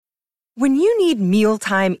When you need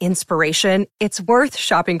mealtime inspiration, it's worth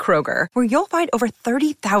shopping Kroger, where you'll find over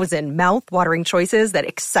 30,000 mouth-watering choices that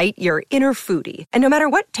excite your inner foodie. And no matter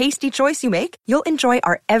what tasty choice you make, you'll enjoy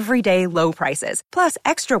our everyday low prices, plus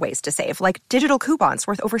extra ways to save, like digital coupons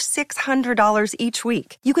worth over $600 each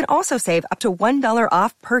week. You can also save up to $1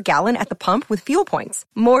 off per gallon at the pump with fuel points.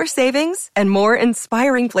 More savings and more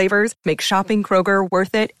inspiring flavors make shopping Kroger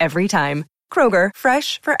worth it every time. Kroger,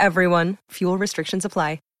 fresh for everyone. Fuel restrictions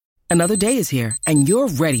apply. Another day is here, and you're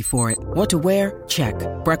ready for it. What to wear? Check.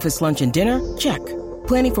 Breakfast, lunch, and dinner? Check.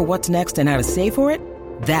 Planning for what's next and how to save for it?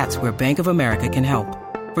 That's where Bank of America can help.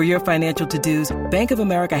 For your financial to-dos, Bank of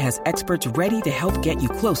America has experts ready to help get you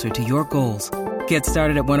closer to your goals. Get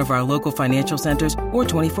started at one of our local financial centers or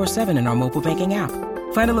 24/7 in our mobile banking app.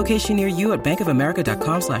 Find a location near you at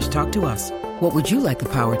bankofamerica.com/talktous. What would you like the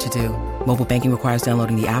power to do? Mobile banking requires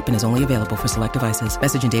downloading the app and is only available for select devices.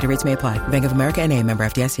 Message and data rates may apply. Bank of America N.A., member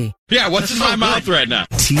FDIC. Yeah, what's in my mouth right now?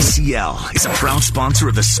 TCL is a proud sponsor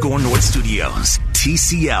of the Score North Studios.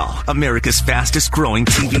 TCL, America's fastest growing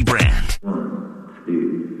TV brand. 1,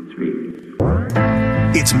 2,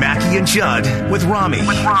 3. It's Mackie and Judd with Rami.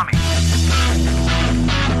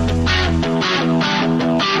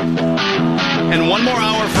 And one more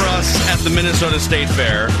hour for us at the Minnesota State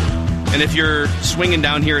Fair. And if you're swinging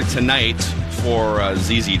down here tonight for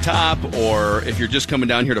ZZ Top, or if you're just coming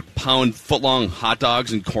down here to pound foot-long hot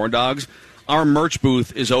dogs and corn dogs, our merch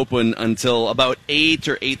booth is open until about 8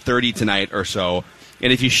 or 8:30 tonight or so.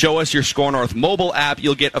 And if you show us your Score North mobile app,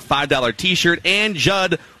 you'll get a $5 T-shirt, and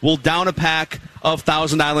Judd will down a pack of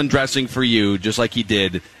Thousand Island dressing for you, just like he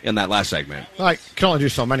did in that last segment. I can only do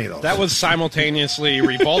so many of those. That was simultaneously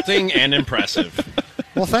revolting and impressive.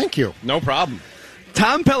 Well, thank you. No problem.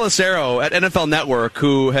 Tom Pelissero at NFL Network,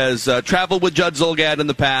 who has traveled with Judd Zulgad in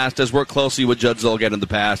the past, has worked closely with Judd Zulgad in the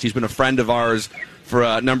past. He's been a friend of ours for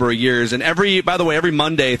a number of years. And every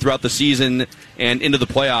Monday throughout the season and into the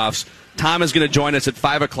playoffs, Tom is going to join us at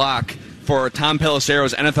 5 o'clock for Tom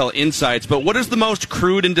Pelissero's NFL Insights. But what is the most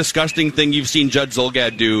crude and disgusting thing you've seen Judd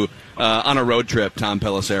Zulgad do on a road trip, Tom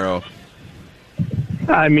Pelissero?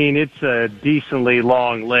 I mean, it's a decently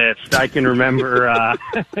long list. I can remember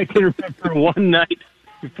one night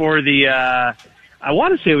before the I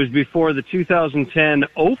want to say it was before the 2010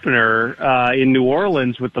 opener in New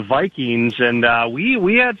Orleans with the Vikings, and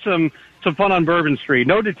we had some fun on Bourbon Street.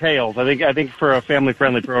 No details. I think for a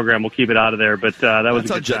family-friendly program, we'll keep it out of there. But that was that's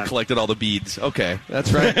a how good Judd time. Collected all the beads. Okay,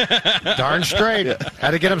 that's right. Darn straight.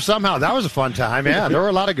 Had to get him somehow. That was a fun time. Yeah, there were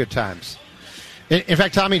a lot of good times. In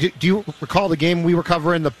fact, Tommy, do you recall the game we were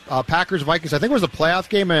covering, the Packers-Vikings? I think it was the playoff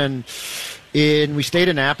game, and we stayed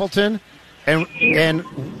in Appleton, and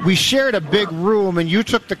we shared a big room, and you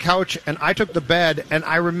took the couch, and I took the bed, and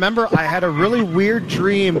I remember I had a really weird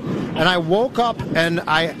dream, and I woke up, and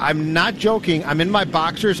I'm not joking, I'm in my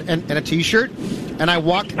boxers and a T-shirt, and I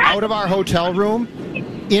walked out of our hotel room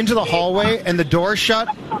into the hallway, and the door shut,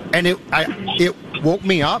 and it woke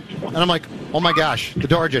me up, and I'm like, oh my gosh, the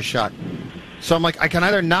door just shut. So I'm like, I can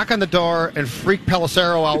either knock on the door and freak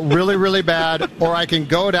Pelissero out really, really bad, or I can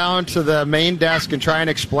go down to the main desk and try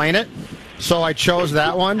and explain it. So I chose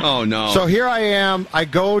that one. Oh, no. So here I am. I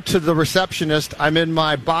go to the receptionist. I'm in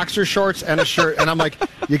my boxer shorts and a shirt, and I'm like,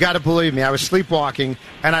 you got to believe me. I was sleepwalking,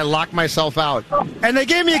 and I locked myself out. And they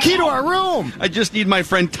gave me a key to our room. I just need my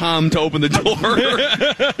friend Tom to open the door.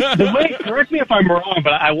 Correct me if I'm wrong,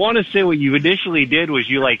 but I want to say what you initially did was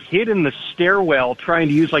you hid in the stairwell trying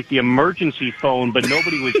to use the emergency phone, but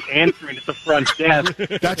nobody was answering at the front desk.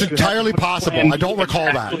 That's entirely possible. I don't recall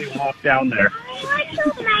that. Walk down there.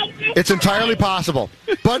 It's entirely possible.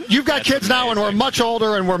 But you've got kids now, and we're much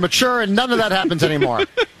older, and we're mature, and none of that happens anymore.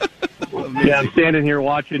 Yeah, I'm standing here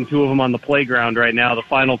watching two of them on the playground right now. The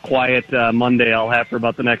final quiet Monday I'll have for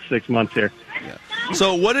about the next 6 months here. Yeah.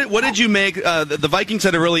 So what did you make? The Vikings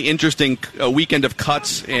had a really interesting weekend of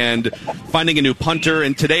cuts and finding a new punter,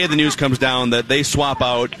 and today the news comes down that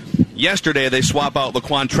yesterday they swap out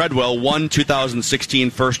Laquan Treadwell, 2016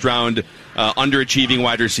 first-round underachieving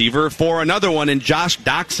wide receiver, for another one in Josh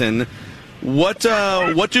Doctson. What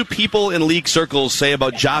do people in league circles say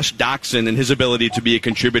about Josh Doctson and his ability to be a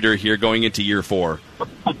contributor here going into year 4?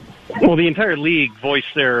 Well, the entire league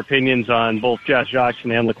voiced their opinions on both Josh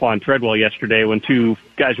Doctson and Laquan Treadwell yesterday when two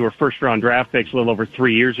guys who were first-round draft picks a little over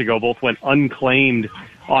 3 years ago both went unclaimed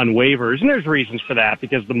on waivers. And there's reasons for that,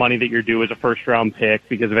 because the money that you're due as a first-round pick,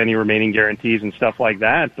 because of any remaining guarantees and stuff like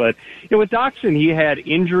that. But with Doctson, he had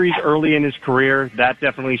injuries early in his career. That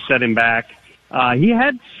definitely set him back. He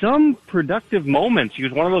had some productive moments. He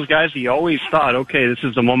was one of those guys that you always thought, okay, this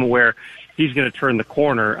is the moment where he's going to turn the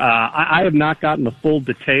corner. I have not gotten the full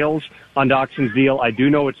details on Doxson's deal. I do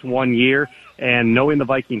know it's 1 year, and knowing the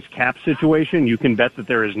Vikings cap situation, you can bet that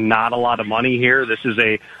there is not a lot of money here. This is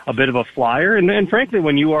a bit of a flyer, and frankly,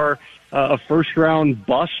 when you are a first-round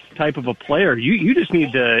bust type of a player, you just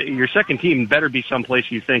need to, your second team better be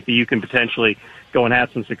someplace you think that you can potentially go and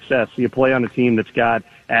have some success. So you play on a team that's got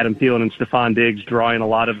Adam Thielen and Stephon Diggs drawing a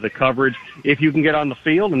lot of the coverage. If you can get on the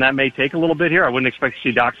field, and that may take a little bit here, I wouldn't expect to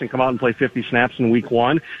see Doxson come out and play 50 snaps in week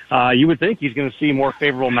one. You would think he's going to see more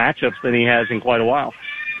favorable matchups than he has in quite a while.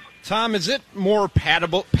 Tom, is it more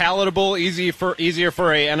palatable, easier for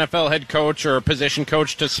a NFL head coach or a position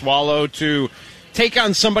coach to swallow to take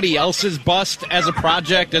on somebody else's bust as a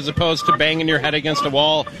project as opposed to banging your head against a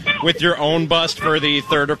wall with your own bust for the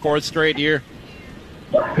third or fourth straight year?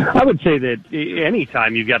 I would say that any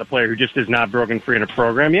time you've got a player who just is not broken free in a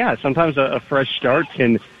program, yeah, sometimes a fresh start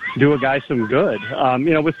can do a guy some good.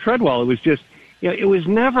 With Treadwell, it was just, it was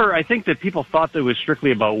never, I think that people thought that it was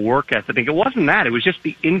strictly about work ethic. It wasn't that. It was just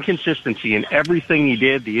the inconsistency in everything he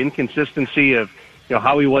did, the inconsistency of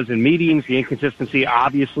how he was in meetings, the inconsistency,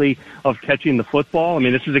 obviously, of catching the football. I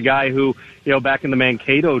mean, this is a guy who, back in the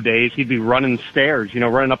Mankato days, he'd be running stairs,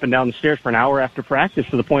 running up and down the stairs for an hour after practice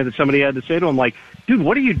to the point that somebody had to say to him, like, dude,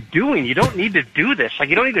 what are you doing? You don't need to do this. Like,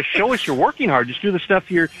 you don't need to show us you're working hard. Just do the stuff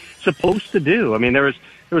you're supposed to do. I mean, there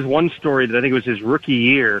was one story that I think was his rookie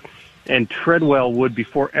year, and Treadwell would,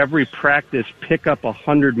 before every practice, pick up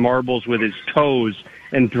 100 marbles with his toes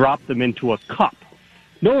and drop them into a cup.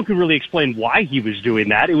 No one could really explain why he was doing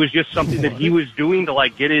that. It was just something that he was doing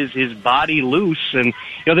to get his body loose. And,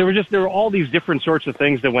 there were all these different sorts of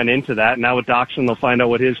things that went into that. Now with Doxson, they'll find out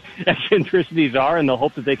what his eccentricities are, and they'll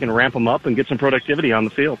hope that they can ramp him up and get some productivity on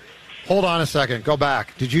the field. Hold on a second. Go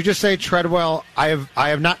back. Did you just say Treadwell, I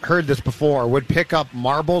have not heard this before, would pick up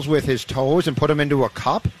marbles with his toes and put them into a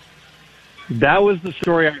cup? That was the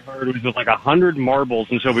story I heard. It was with 100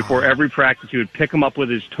 marbles, and so before every practice, he would pick them up with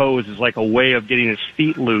his toes as a way of getting his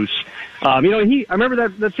feet loose. I remember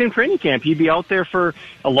that same training camp. He'd be out there for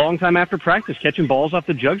a long time after practice, catching balls off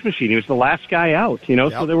the jugs machine. He was the last guy out,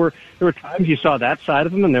 Yep. So there were times you saw that side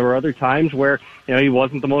of him, and there were other times where, he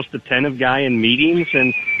wasn't the most attentive guy in meetings.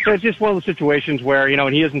 And so it's just one of those situations where,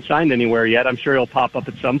 and he hasn't signed anywhere yet. I'm sure he'll pop up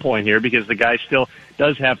at some point here because the guy still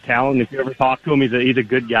does have talent. If you ever talk to him, he's a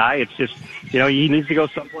good guy. It's just, he needs to go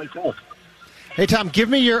someplace else. Hey, Tom, give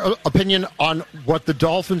me your opinion on what the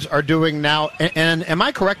Dolphins are doing now. And am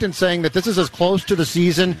I correct in saying that this is as close to the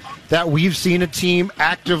season that we've seen a team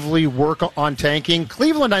actively work on tanking?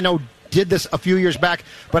 Cleveland, I know, did this a few years back,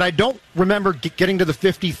 but I don't remember getting to the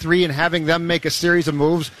 53 and having them make a series of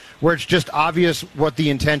moves where it's just obvious what the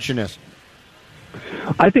intention is.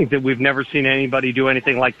 I think that we've never seen anybody do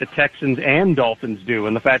anything like the Texans and Dolphins do,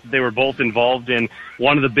 and the fact that they were both involved in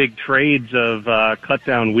one of the big trades of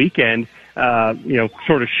cut-down weekend,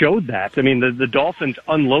 sort of showed that. I mean, the Dolphins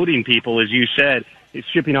unloading people, as you said, is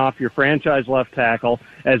shipping off your franchise left tackle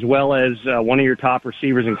as well as one of your top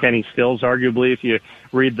receivers in Kenny Stills. Arguably, if you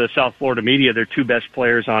read the South Florida media, they're two best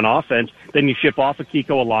players on offense. Then you ship off a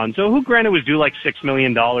Kiko Alonso, who granted was due $6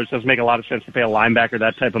 million. Doesn't make a lot of sense to pay a linebacker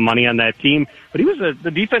that type of money on that team. But he was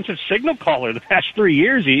the defensive signal caller the past 3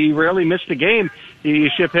 years. He rarely missed a game. You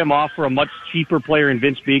ship him off for a much cheaper player in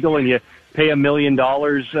Vince Beagle, and you pay $1 million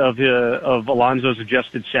of Alonso's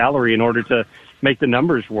adjusted salary in order to make the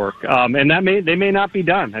numbers work. And they may not be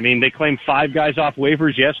done. I mean, they claimed 5 guys off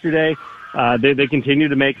waivers yesterday. They continue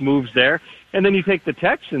to make moves there. And then you take the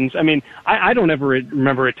Texans. I mean, I don't ever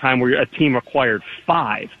remember a time where a team acquired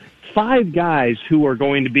 5 guys who are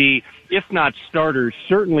going to be, if not starters,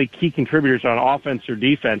 certainly key contributors on offense or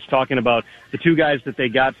defense. Talking about the 2 guys that they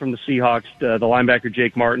got from the Seahawks, the linebacker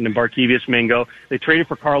Jake Martin and Barkevious Mingo. They traded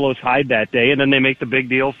for Carlos Hyde that day, and then they make the big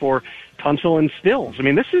deal for Tunsil and Stills. I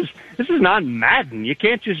mean, this is not Madden. You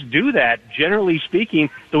can't just do that, generally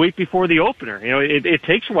speaking, the week before the opener. It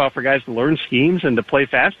takes a while for guys to learn schemes and to play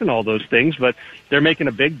fast and all those things, but they're making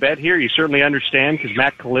a big bet here. You certainly understand because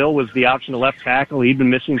Matt Khalil was the option to left tackle. He'd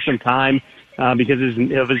been missing some time because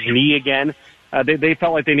of his knee again. They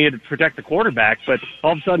felt like they needed to protect the quarterback, but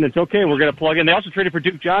all of a sudden it's okay, we're going to plug in. They also traded for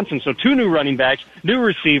Duke Johnson, so 2 new running backs, new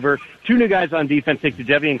receiver, 2 new guys on defense, take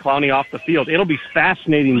Jadeveon Clowney off the field. It'll be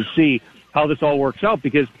fascinating to see how this all works out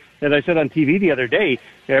because, as I said on TV the other day,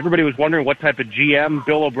 everybody was wondering what type of GM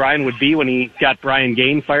Bill O'Brien would be when he got Brian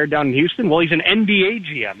Gaine fired down in Houston. Well, he's an NBA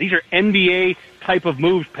GM. These are NBA type of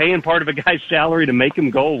moves, paying part of a guy's salary to make him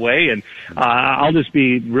go away. And I'll just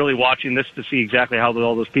be really watching this to see exactly how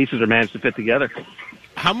all those pieces are managed to fit together.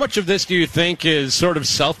 How much of this do you think is sort of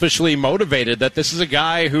selfishly motivated, that this is a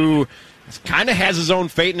guy who kind of has his own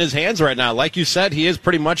fate in his hands right now. Like you said, he is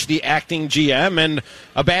pretty much the acting GM, and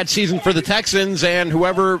a bad season for the Texans, and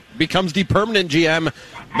whoever becomes the permanent GM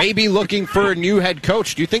may be looking for a new head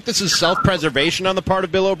coach. Do you think this is self-preservation on the part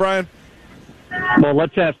of Bill O'Brien? Well,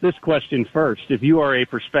 let's ask this question first. If you are a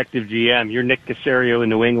prospective GM, you're Nick Caserio in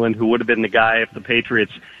New England, who would have been the guy if the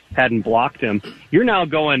Patriots hadn't blocked him. You're now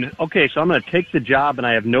going, okay, so I'm going to take the job, and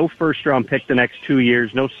I have no first-round pick the next 2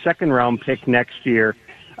 years, no second-round pick next year,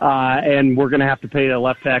 and we're going to have to pay the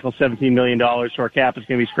left tackle $17 million, so our cap is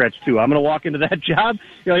going to be stretched too. I'm going to walk into that job.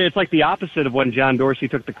 It's like the opposite of when John Dorsey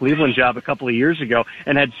took the Cleveland job a couple of years ago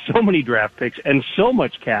and had so many draft picks and so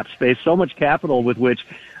much cap space, so much capital with which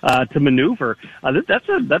to maneuver. That's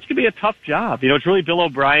going to be a tough job. It's really Bill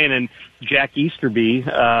O'Brien and Jack Easterby,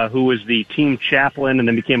 who was the team chaplain and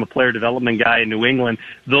then became a player development guy in New England.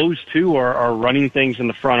 Those two are running things in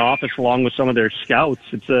the front office along with some of their scouts.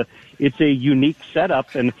 It's a unique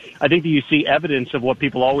setup, and I think that you see evidence of what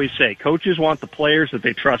people always say. Coaches want the players that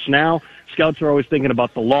they trust now. Scouts are always thinking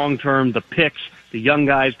about the long term, the picks, the young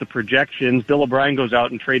guys, the projections. Bill O'Brien goes out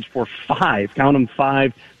and trades for 5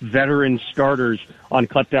 veteran starters on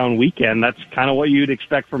cutdown weekend. That's kind of what you'd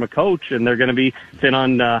expect from a coach, and they're going to be thin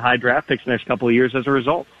on high draft picks the next couple of years as a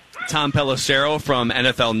result. Tom Pelissero from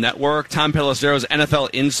NFL Network. Tom Pelissero's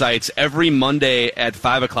NFL Insights every Monday at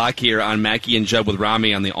 5 o'clock here on Mackie and Judd with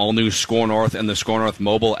Rami on the all-new Score North and the Score North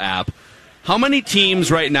mobile app. How many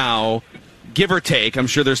teams right now, give or take, I'm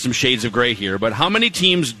sure there's some shades of gray here, but how many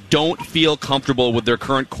teams don't feel comfortable with their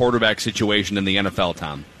current quarterback situation in the NFL,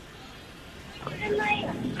 Tom?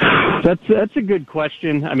 That's a good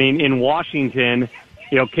question. I mean, in Washington,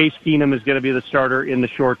 Case Keenum is going to be the starter in the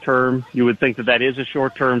short term. You would think that is a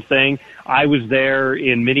short-term thing. I was there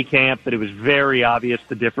in minicamp, but it was very obvious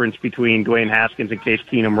the difference between Dwayne Haskins and Case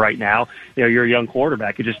Keenum right now. You're a young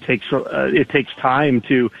quarterback. It just takes time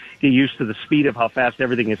to get used to the speed of how fast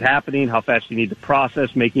everything is happening, how fast you need to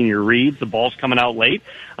process, making your reads. The ball's coming out late,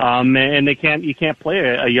 and you can't play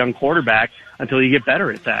a young quarterback until you get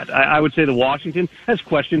better at that. I would say that Washington has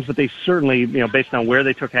questions, but they certainly, based on where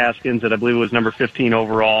they took Haskins, that I believe it was number 15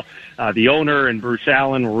 overall, the owner and Bruce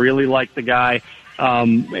Allen really liked the guy.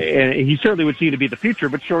 And he certainly would seem to be the future,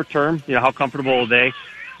 but short term, how comfortable are they?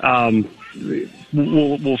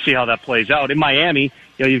 We'll see how that plays out. In Miami,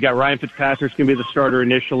 you've got Ryan Fitzpatrick's going to be the starter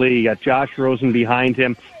initially. You got Josh Rosen behind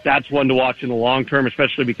him. That's one to watch in the long term,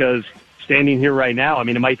 especially because standing here right now,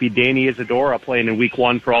 it might be Danny Isadora playing in week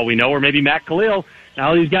 1 for all we know, or maybe Matt Khalil.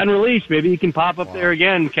 Now he's gotten released. Maybe he can pop up there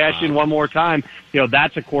again, cash in one more time.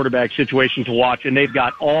 That's a quarterback situation to watch, and they've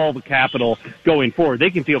got all the capital going forward.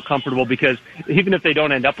 They can feel comfortable because even if they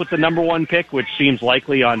don't end up with the number 1 pick, which seems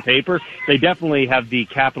likely on paper, they definitely have the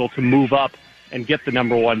capital to move up and get the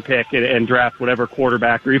number 1 pick and draft whatever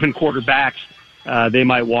quarterback or even quarterbacks they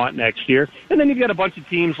might want next year. And then you've got a bunch of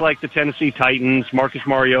teams like the Tennessee Titans. Marcus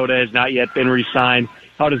Mariota has not yet been re-signed.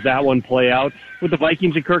 How does that one play out? With the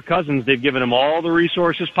Vikings and Kirk Cousins, they've given him all the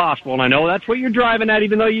resources possible. And I know that's what you're driving at,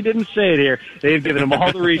 even though you didn't say it here. They've given him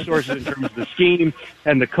all the resources in terms of the scheme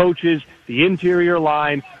and the coaches, the interior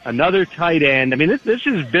line, another tight end. This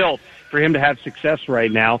is built for him to have success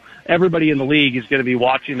right now. Everybody in the league is going to be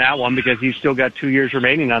watching that one because he's still got 2 years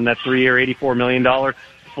remaining on that 3-year, $84 million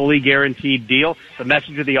fully guaranteed deal. The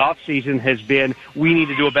message of the offseason has been, we need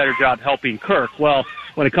to do a better job helping Kirk. Well,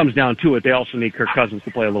 when it comes down to it, they also need Kirk Cousins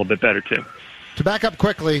to play a little bit better, too. To back up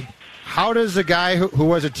quickly, how does a guy who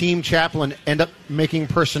was a team chaplain end up making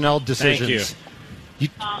personnel decisions?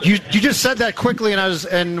 Thank you. You just said that quickly,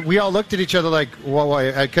 and we all looked at each other like,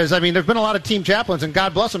 whoa, because, there's been a lot of team chaplains, and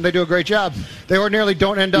God bless them, they do a great job. They ordinarily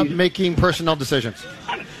don't end up making personnel decisions.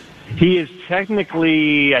 He is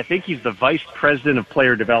technically, I think he's the vice president of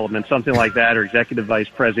player development, something like that, or executive vice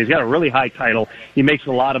president. He's got a really high title. He makes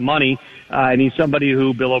a lot of money, and he's somebody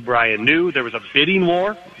who Bill O'Brien knew. There was a bidding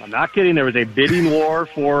war. I'm not kidding. There was a bidding war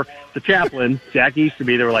for the chaplain, Jack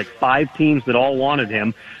Easterby. There were like 5 teams that all wanted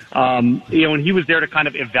him. And he was there to kind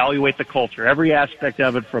of evaluate the culture, every aspect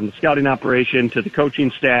of it, from the scouting operation to the coaching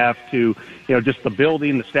staff to, just the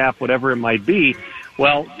building, the staff, whatever it might be.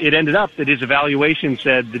 Well, it ended up that his evaluation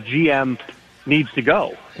said the GM needs to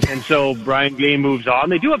go. And so Brian Gay moves on.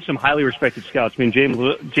 They do have some highly respected scouts. James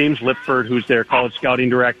Lipford, who's their college scouting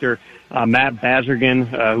director, Matt Bazergan,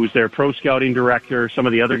 who's their pro scouting director, some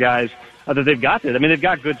of the other guys that they've got there. They've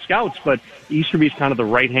got good scouts, but Easterby's kind of the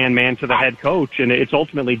right-hand man to the head coach, and it's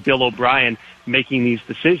ultimately Bill O'Brien making these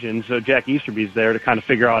decisions. So Jack Easterby's there to kind of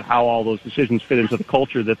figure out how all those decisions fit into the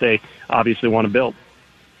culture that they obviously want to build.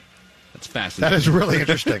 That's fascinating. That is really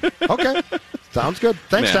interesting. Okay. Sounds good.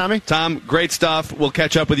 Thanks, Tommy. Tom, great stuff. We'll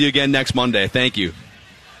catch up with you again next Monday. Thank you.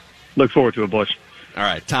 Look forward to it, boys. All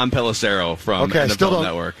right, Tom Pelissero from NFL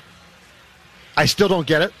Network. I still don't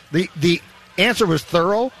get it. The answer was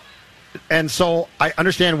thorough, and so I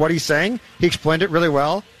understand what he's saying. He explained it really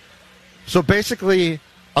well. So basically,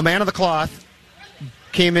 a man of the cloth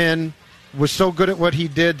came in, was so good at what he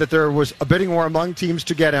did that there was a bidding war among teams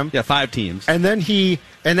to get him. Yeah, 5 teams. And then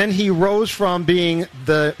he rose from being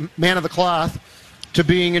the man of the cloth to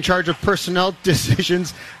being in charge of personnel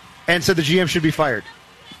decisions and said the GM should be fired.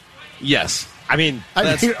 Yes. I mean,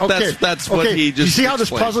 that's what he just You see how this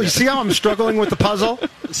explained. puzzle, you see how I'm struggling with the puzzle?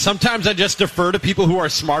 Sometimes I just defer to people who are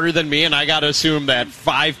smarter than me, and I got to assume that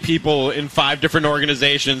 5 people in 5 different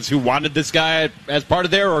organizations who wanted this guy as part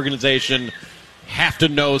of their organization have to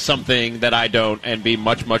know something that I don't and be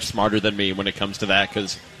much, much smarter than me when it comes to that,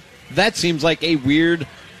 because that seems like a weird,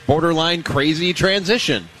 borderline crazy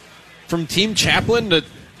transition. From team chaplain to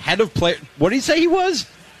head of player. What did he say he was?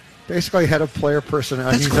 Basically, head of player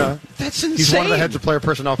personnel. That's insane. He's one of the heads of player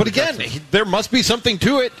personnel. But again, there must be something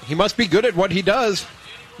to it. He must be good at what he does.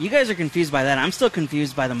 You guys are confused by that. I'm still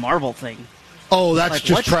confused by the Marble thing. Oh, that's like,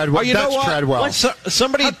 just what? Treadwell. Oh, you that's know what? Treadwell.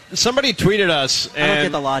 Somebody tweeted us. I don't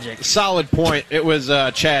get the logic. Solid point. It was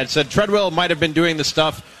Chad said Treadwell might have been doing the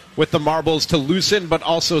stuff with the marbles to loosen but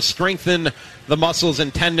also strengthen the muscles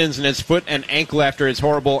and tendons in his foot and ankle after his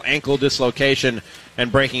horrible ankle dislocation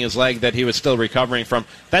and breaking his leg that he was still recovering from.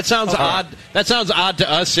 That sounds odd. That sounds odd to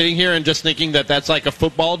us sitting here and just thinking that that's like a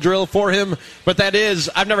football drill for him. But that is,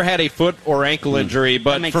 I've never had a foot or ankle injury,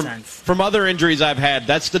 but from other injuries I've had,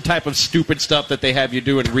 that's the type of stupid stuff that they have you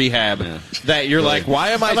do in rehab that you're like, why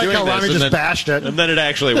am I doing how this? Rami just bashed it. And then it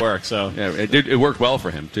actually works. So yeah, it worked well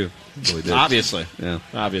for him, too. It really did. Obviously. Yeah.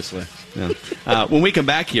 Obviously. Yeah. When we come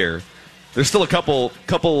back here, there's still a couple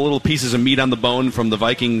little pieces of meat on the bone from the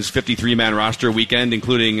Vikings 53-man roster weekend,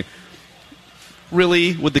 including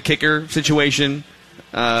really with the kicker situation.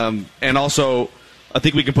 And also, I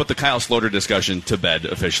think we can put the Kyle Sloter discussion to bed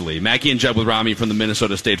officially. Mackie and Jeb with Rami from the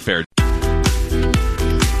Minnesota State Fair.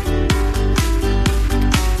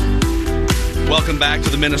 Welcome back to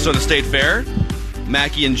the Minnesota State Fair.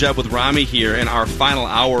 Mackie and Jeb with Rami here in our final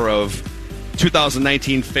hour of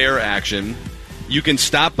 2019 fair action. You can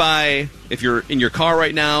stop by if you're in your car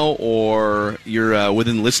right now or you're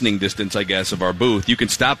within listening distance, I guess, of our booth. You can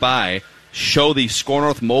stop by, show the Score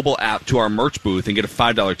North mobile app to our merch booth, and get a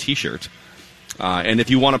 $5 T-shirt. And if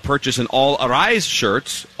you want to purchase an All Arise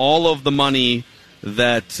shirt, all of the money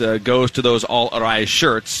that goes to those All Arise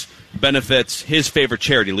shirts benefits his favorite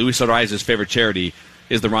charity. Luis Ariza's favorite charity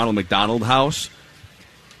is the Ronald McDonald House.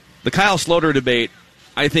 The Kyle Sloter debate,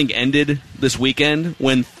 I think, ended this weekend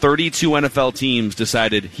when 32 NFL teams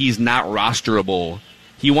decided he's not rosterable.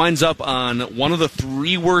 He winds up on one of the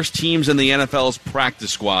 3 worst teams in the NFL's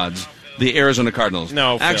practice squads, the Arizona Cardinals.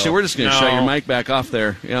 No, actually, Phil. We're just going to shut your mic back off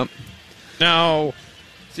there. Yep. No.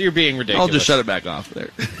 So you're being ridiculous. I'll just shut it back off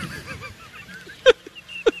there.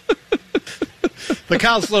 The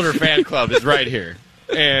Kyle Sloter fan club is right here.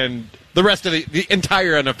 And the rest of the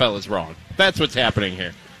entire NFL is wrong. That's what's happening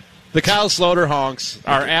here. The Kyle Sloter honks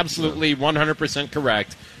are absolutely 100%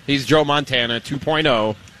 correct. He's Joe Montana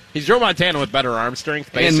 2.0. He's Joe Montana with better arm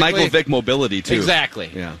strength, basically. And Michael Vick mobility, too. Exactly.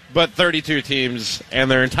 Yeah. But 32 teams and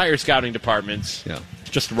their entire scouting departments,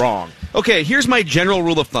 just wrong. Okay, here's my general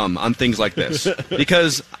rule of thumb on things like this.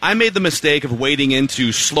 Because I made the mistake of wading into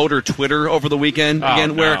Sloter Twitter over the weekend.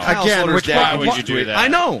 Where Kyle Sloter's dad... Why would you do that? I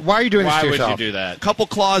know. Why are you doing this to yourself? Why would you do that? Couple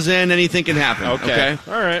claws in, anything can happen. Okay.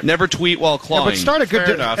 All right. Never tweet while clawing. Yeah, but start a good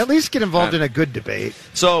enough. at least get involved in a good debate.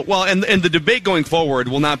 So, well, and the debate going forward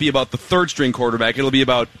will not be about the third-string quarterback. It'll be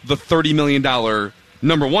about the $30 million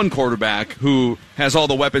number 1 quarterback who has all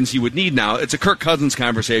the weapons he would need now. It's a Kirk Cousins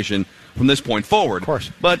conversation from this point forward. Of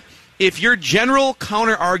course. But if your general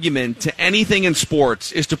counter-argument to anything in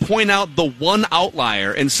sports is to point out the one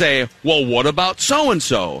outlier and say, well, what about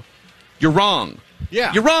so-and-so? You're wrong.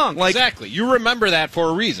 Yeah. You're wrong. Exactly. You remember that for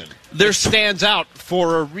a reason. It stands out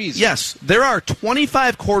for a reason. Yes. There are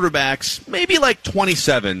 25 quarterbacks, maybe like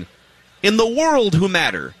 27, in the world who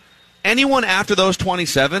matter. Anyone after those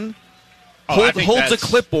 27 holds a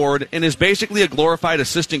clipboard and is basically a glorified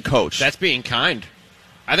assistant coach. That's being kind.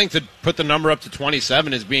 I think to put the number up to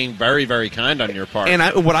 27 is being very, very kind on your part.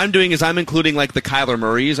 And what I'm doing is I'm including like the Kyler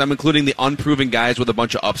Murrays. I'm including the unproven guys with a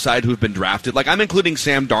bunch of upside who've been drafted. Like I'm including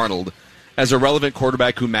Sam Darnold as a relevant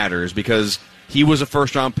quarterback who matters because he was a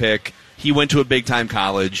first-round pick. He went to a big-time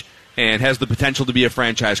college and has the potential to be a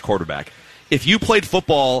franchise quarterback. If you played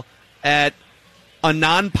football at a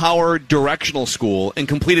non-power directional school and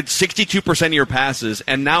completed 62% of your passes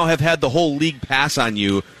and now have had the whole league pass on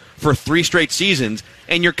you for 3 straight seasons,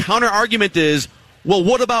 and your counter-argument is, well,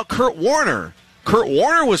 what about Kurt Warner? Kurt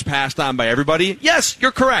Warner was passed on by everybody. Yes,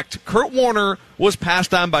 you're correct. Kurt Warner was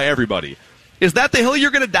passed on by everybody. Is that the hill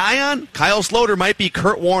you're going to die on? Kyle Sloter might be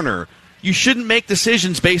Kurt Warner. You shouldn't make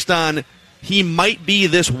decisions based on he might be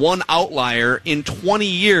this one outlier in 20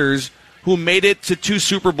 years who made it to 2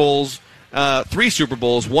 Super Bowls, 3 Super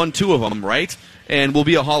Bowls, won 2 of them, right? And will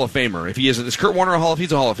be a Hall of Famer. If he isn't, is Kurt Warner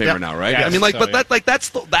he's a Hall of Famer now, right? Yes, I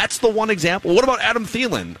mean, that's the one example. What about Adam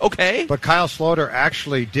Thielen? Okay. But Kyle Sloter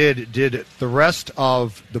actually did the rest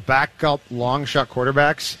of the backup long shot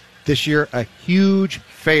quarterbacks this year a huge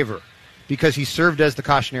favor because he served as the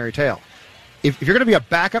cautionary tale. If you're going to be a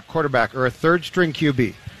backup quarterback or a third-string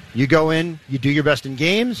QB, you go in, you do your best in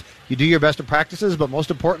games, you do your best in practices, but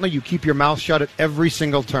most importantly, you keep your mouth shut at every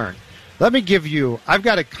single turn. Let me give you, I've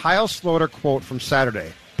got a Kyle Sloter quote from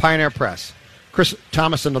Saturday, Pioneer Press. Chris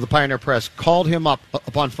Thomason of the Pioneer Press called him up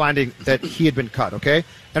upon finding that he had been cut, okay?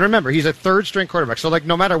 And remember, he's a third-string quarterback, so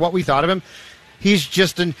no matter what we thought of him, he's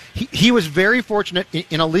just he was very fortunate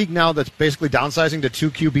in a league now that's basically downsizing to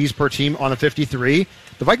 2 QBs per team on a 53.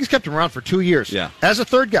 The Vikings kept him around for 2 years as a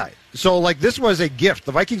third guy. So, this was a gift.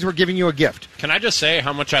 The Vikings were giving you a gift. Can I just say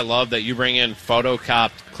how much I love that you bring in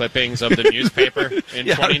photocopied clippings of the newspaper in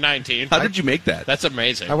 2019? How did you make that? That's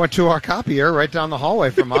amazing. I went to our copier right down the hallway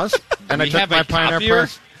from us, and I took my Pioneer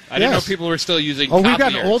Press. I didn't know people were still using copiers. We've got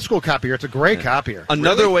copiers. an old-school copier. It's a great copier.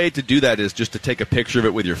 Another way to do that is just to take a picture of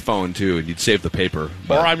it with your phone, too, and you'd save the paper.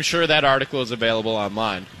 Or I'm sure that article is available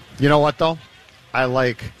online. You know what, though? I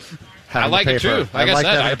like having the paper. It, too. I like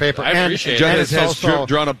having the paper. I appreciate it. John has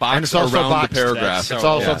drawn a box around the paragraph. It's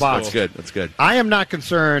also boxed. That's good. I am not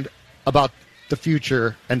concerned about the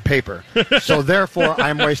future and paper, so therefore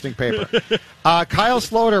I'm wasting paper. Kyle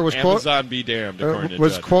Sloter was Amazon be damned,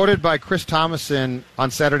 quoted by Chris Thomason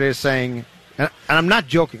on Saturday saying, and I'm not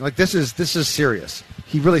joking, this is serious.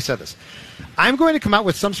 He really said this. I'm going to come out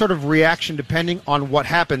with some sort of reaction depending on what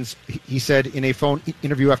happens, he said in a phone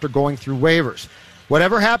interview after going through waivers.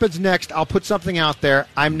 Whatever happens next, I'll put something out there.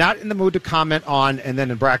 I'm not in the mood to comment on, and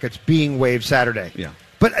then in brackets, being waived Saturday. Yeah.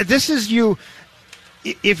 But this is you.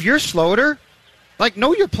 If you're Sloter,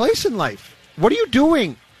 know your place in life. What are you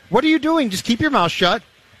doing? What are you doing? Just keep your mouth shut.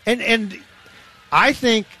 And I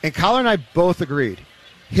think, and Collar and I both agreed,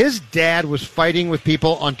 his dad was fighting with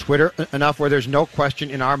people on Twitter enough where there's no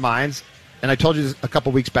question in our minds. And I told you this a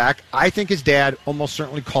couple weeks back. I think his dad almost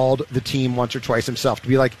certainly called the team once or twice himself to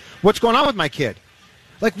be like, what's going on with my kid?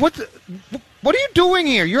 What are you doing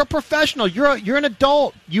here? You're a professional. You're an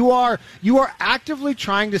adult. You are actively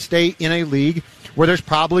trying to stay in a league where there's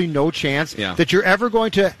probably no chance that you're ever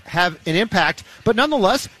going to have an impact. But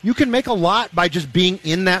nonetheless, you can make a lot by just being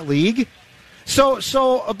in that league.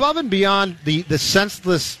 So above and beyond the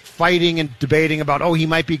senseless fighting and debating about, he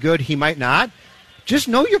might be good, he might not, just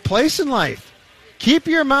know your place in life. Keep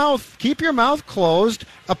your mouth closed.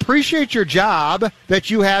 Appreciate your job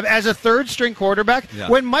that you have as a third-string quarterback. Yeah.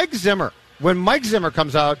 When Mike Zimmer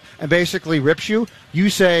comes out and basically rips you,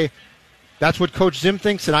 you say, that's what Coach Zim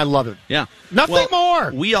thinks, and I love it. Yeah. Nothing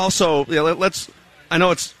more. We also, I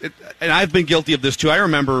know and I've been guilty of this too. I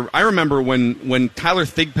remember when Tyler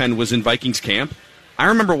Thigpen was in Vikings camp. I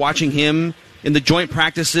remember watching him in the joint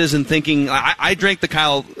practices and thinking, I drank the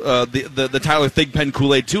Tyler Thigpen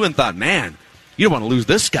Kool-Aid too and thought, man, you don't want to lose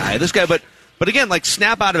this guy. But again,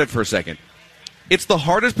 snap out of it for a second. It's the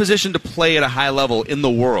hardest position to play at a high level in the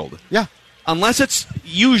world. Yeah. Unless it's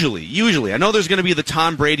usually. I know there's going to be the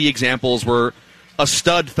Tom Brady examples where a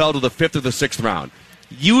stud fell to the 5th or the 6th round.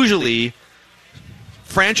 Usually,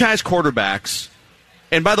 franchise quarterbacks,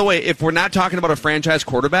 and by the way, if we're not talking about a franchise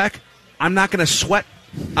quarterback, I'm not going to sweat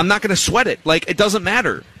it. It doesn't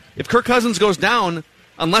matter. If Kirk Cousins goes down,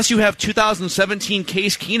 unless you have 2017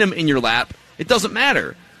 Case Keenum in your lap, it doesn't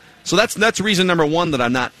matter. So that's reason number one that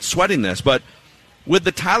I'm not sweating this. But with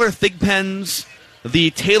the Tyler Thigpens,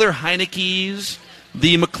 the Taylor Heineke's,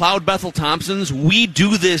 the McLeod Bethel Thompsons, we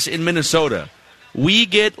do this in Minnesota. We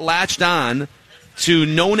get latched on to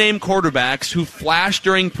no-name quarterbacks who flash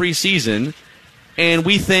during preseason, and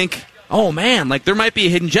we think, oh, man, there might be a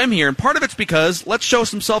hidden gem here. And part of it's because, let's show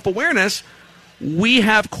some self-awareness, we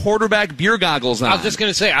have quarterback beer goggles on. I was just going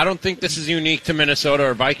to say, I don't think this is unique to Minnesota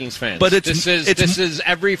or Vikings fans. But this is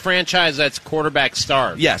every franchise that's quarterback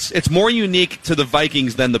starved. Yes, it's more unique to the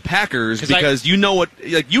Vikings than the Packers because you know what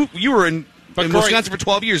you were in Wisconsin for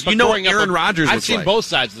 12 years. You know what Aaron Rodgers looks like. I've seen both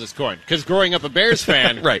sides of this coin because growing up a Bears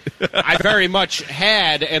fan, right. I very much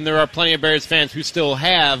had, and there are plenty of Bears fans who still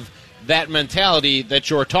have that mentality that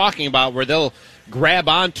you're talking about where they'll grab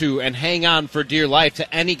onto and hang on for dear life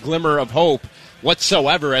to any glimmer of hope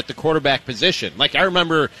whatsoever at the quarterback position. Like, I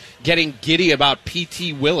remember getting giddy about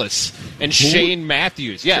P.T. Willis and Shane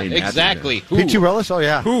Matthews. Yeah, Shane exactly. P.T. Willis? Oh,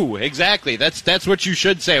 yeah. Who? Exactly. That's what you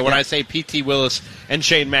should say when I say P.T. Willis and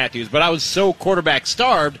Shane Matthews. But I was so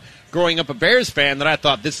quarterback-starved growing up a Bears fan that I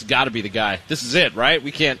thought this has got to be the guy. This is it, right?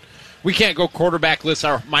 We can't go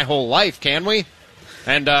quarterbackless my whole life, can we?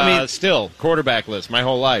 And still quarterbackless my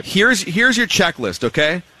whole life. Here's your checklist,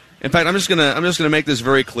 okay? In fact, I'm just gonna make this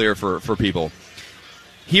very clear for people.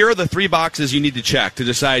 Here are the 3 boxes you need to check to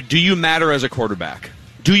decide: do you matter as a quarterback?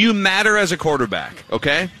 Do you matter as a quarterback?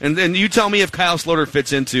 Okay, and then you tell me if Kyle Sloter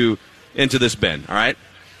fits into this bin. All right.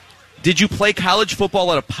 Did you play college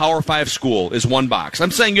football at a Power 5 school? Is one box. I'm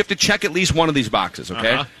saying you have to check at least one of these boxes.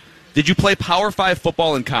 Okay. Uh-huh. Did you play Power 5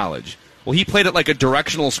 football in college? Well, he played at like a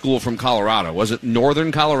directional school from Colorado. Was it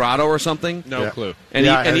Northern Colorado or something? No clue. And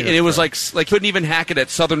it was like couldn't even hack it at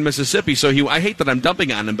Southern Mississippi. So I hate that I'm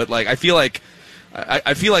dumping on him, but like I feel like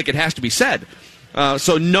it has to be said.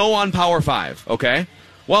 So no on Power 5. Okay.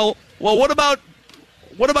 Well, what about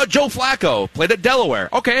Joe Flacco? Played at Delaware.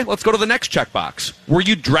 Okay, let's go to the next checkbox. Were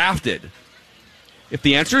you drafted? If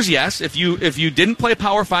the answer is yes, if you didn't play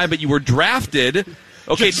Power 5 but you were drafted.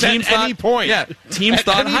 Okay, teams at any point. Yeah, teams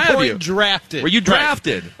thought high of you. Drafted. Were you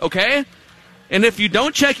drafted? Right. Okay? And if you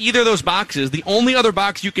don't check either of those boxes, the only other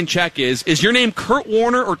box you can check is your name Kurt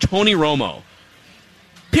Warner or Tony Romo?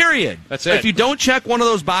 Period. That's it. If you don't check one of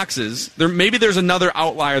those boxes, maybe there's another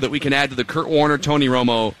outlier that we can add to the Kurt Warner, Tony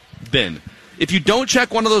Romo bin. If you don't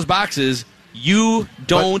check one of those boxes, you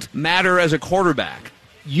don't matter as a quarterback.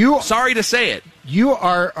 Sorry to say it. You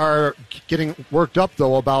are getting worked up,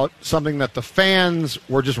 though, about something that the fans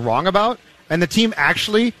were just wrong about, and the team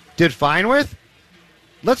actually did fine with.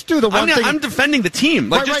 Let's do the one thing. I'm defending the team.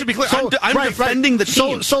 Like, just to be clear, I'm defending the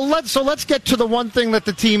team. So let's get to the one thing that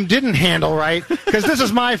the team didn't handle right, because this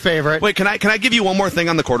is my favorite. Wait, can I give you one more thing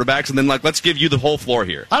on the quarterbacks, and then let's give you the whole floor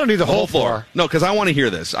here. I don't need the whole floor. No, because I want to hear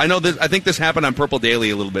this. I know this. I think this happened on Purple Daily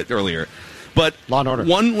a little bit earlier. But Law and Order.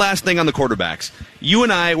 One last thing on the quarterbacks. You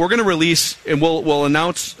and I, we're going to release, and we'll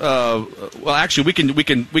announce. Well, actually, we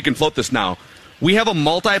can float this now. We have a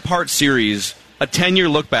multi-part series, a 10-year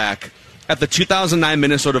look back at the 2009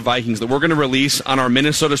 Minnesota Vikings that we're going to release on our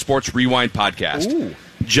Minnesota Sports Rewind podcast. Ooh.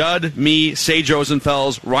 Judd, me, Sage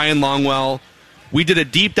Rosenfels, Ryan Longwell. We did a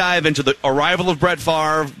deep dive into the arrival of Brett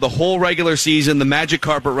Favre, the whole regular season, the magic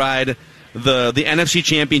carpet ride, the NFC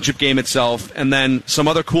Championship game itself, and then some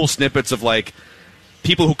other cool snippets of like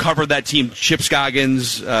people who covered that team, Chip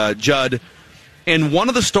Scoggins, Judd. And one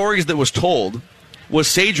of the stories that was told was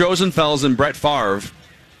Sage Rosenfels and Brett Favre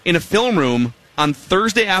in a film room on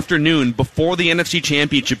Thursday afternoon before the NFC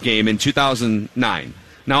Championship game in 2009.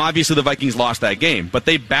 Now, obviously, the Vikings lost that game, but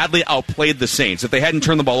they badly outplayed the Saints. If they hadn't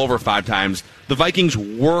turned the ball over 5 times, the Vikings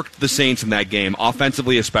worked the Saints in that game,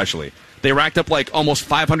 offensively especially. They racked up like almost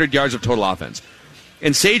 500 yards of total offense.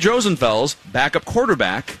 And Sage Rosenfels, backup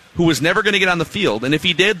quarterback, who was never going to get on the field, and if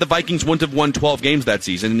he did, the Vikings wouldn't have won 12 games that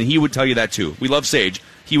season, and he would tell you that too. We love Sage.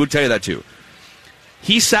 He would tell you that too.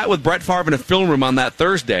 He sat with Brett Favre in a film room on that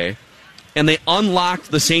Thursday, and they unlocked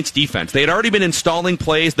the Saints defense. They had already been installing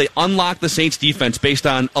plays. They unlocked the Saints defense based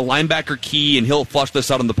on a linebacker key, and he'll flush this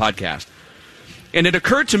out on the podcast. And it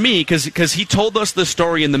occurred to me, because he told us this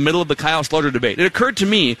story in the middle of the Kyle Sloter debate, it occurred to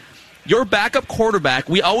me, your backup quarterback,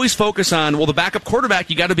 we always focus on, well, the backup quarterback,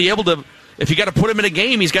 you got to be able to, if you got to put him in a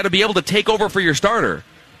game, he's got to be able to take over for your starter.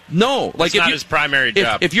 No. It's not his primary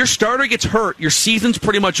job. If your starter gets hurt, your season's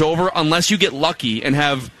pretty much over unless you get lucky and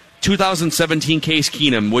have 2017 Case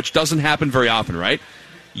Keenum, which doesn't happen very often, right?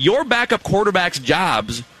 Your backup quarterback's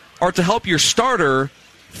jobs are to help your starter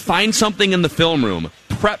find something in the film room,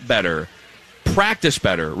 prep better, practice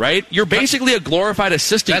better, right? You're basically a glorified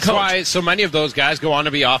assistant coach. That's why so many of those guys go on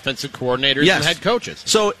to be offensive coordinators and head coaches.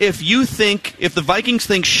 So if the Vikings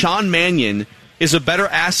think Sean Mannion is a better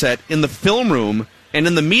asset in the film room and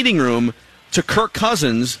in the meeting room to Kirk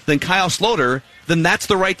Cousins than Kyle Sloter, then that's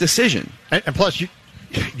the right decision. And plus,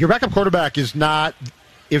 your backup quarterback is not,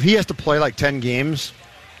 if he has to play like 10 games,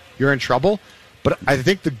 you're in trouble. But I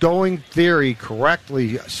think the going theory,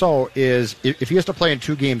 correctly so, is if he has to play in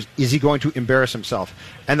 2 games, is he going to embarrass himself?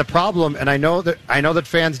 And the problem, and I know that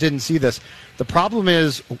fans didn't see this, the problem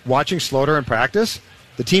is watching Sloter in practice,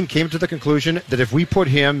 the team came to the conclusion that if we put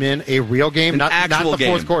him in a real game, not the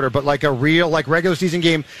fourth quarter, but like a real, like regular season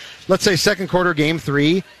game, let's say second quarter, game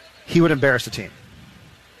 3, he would embarrass the team.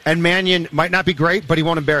 And Mannion might not be great, but he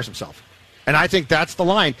won't embarrass himself. And I think that's the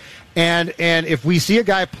line. And if we see a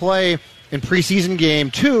guy play in preseason game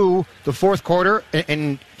 2, the fourth quarter,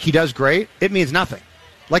 and he does great, it means nothing.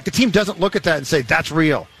 Like, the team doesn't look at that and say, that's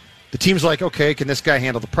real. the team's like, okay, can this guy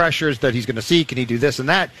handle the pressures that he's going to see? Can he do this and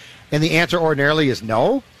that? And the answer ordinarily is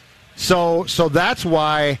no. So that's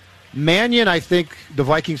why Mannion, I think the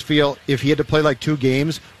Vikings feel if he had to play like 2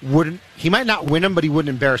 games, he might not win them, but he wouldn't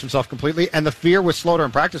embarrass himself completely. And the fear with Sloter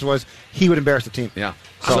in practice was he would embarrass the team. Yeah.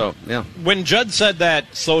 So yeah. When Judd said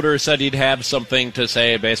that, Sloter said he'd have something to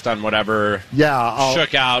say based on whatever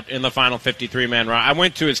shook out in the final 53-man run. I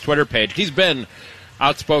went to his Twitter page. He's been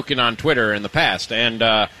outspoken on Twitter in the past,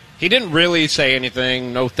 and he didn't really say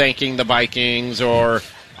anything, no thanking the Vikings or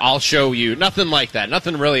I'll show you, nothing like that,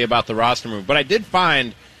 nothing really about the roster move. But I did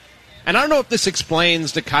find, and I don't know if this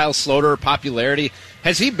explains the Kyle Sloter popularity,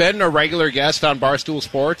 has he been a regular guest on Barstool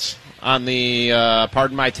Sports on the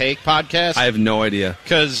Pardon My Take podcast? I have no idea.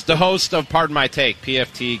 Because the host of Pardon My Take,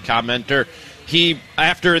 PFT commenter, he,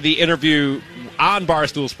 after the interview on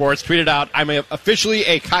Barstool Sports, tweeted out, I'm officially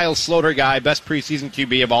a Kyle Sloter guy, best preseason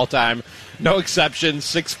QB of all time. No exceptions,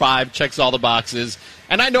 6'5", checks all the boxes.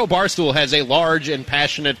 And I know Barstool has a large and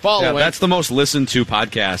passionate following. Yeah, that's the most listened to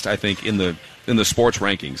podcast, I think, in the sports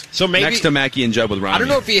rankings. So maybe, next to Mackey and Judd with Ronnie. I don't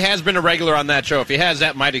know if he has been a regular on that show. If he has,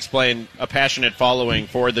 that might explain a passionate following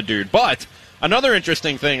for the dude. But another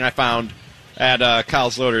interesting thing I found at Kyle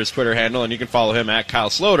Sloter's Twitter handle, and you can follow him at Kyle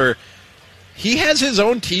Sloter, he has his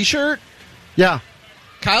own T-shirt. Yeah.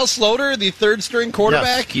 Kyle Sloter, the third-string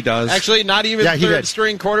quarterback. Yes, he does. Actually, not even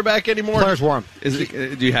third-string quarterback anymore. Players wore him.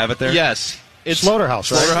 Do you have it there? Yes. It's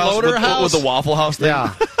Slaughterhouse, right? Slaughterhouse. With the Waffle House thing?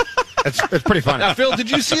 Yeah. it's pretty funny. Now, Phil,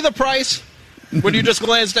 did you see the price when you just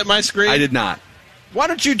glanced at my screen? I did not. Why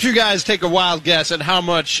don't you two guys take a wild guess at how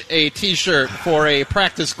much a T-shirt for a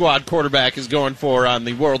practice squad quarterback is going for on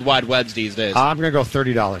the World Wide Webs these days? I'm going to go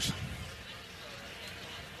 $30.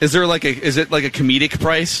 Is it like a comedic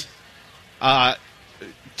price?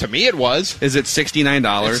 To me, it was. Is it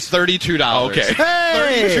 $69? It's $32. Okay.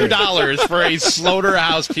 Hey! $32 for a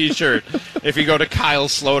Slaughterhouse T-shirt if you go to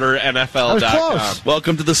KyleSlaughterNFL.com. That was close.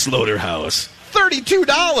 Welcome to the Slaughterhouse.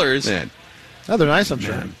 $32. Man. Oh, they're nice, I'm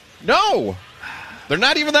sure. No. They're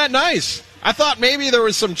not even that nice. I thought maybe there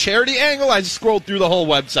was some charity angle. I just scrolled through the whole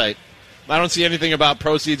website. I don't see anything about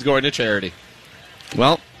proceeds going to charity.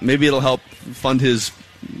 Well, maybe it'll help fund his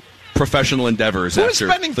professional endeavors. Who's after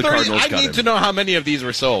spending the $30? Cardinals I cut need him. to know how many of these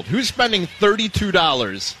were sold. Who's spending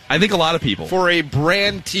 $32 I think a lot of people. for a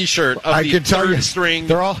brand T-shirt of I the can tell you, third-string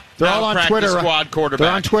they're all on practice Twitter. squad quarterback?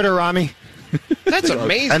 They're on Twitter, Rami. That's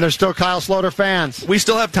amazing. And they're still Kyle Sloter fans. We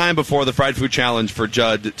still have time before the Fried Food Challenge for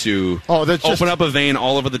Judd to open up a vein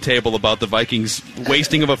all over the table about the Vikings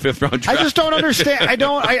wasting of a fifth-round draft. I just don't understand.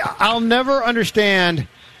 I'll never understand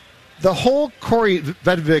the whole Corey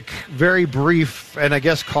Vedvik, very brief and I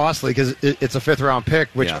guess costly because it's a fifth-round pick,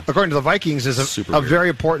 which according to the Vikings is a very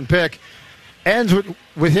important pick, ends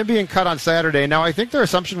with him being cut on Saturday. Now, I think their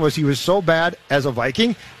assumption was he was so bad as a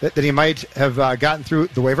Viking that he might have gotten through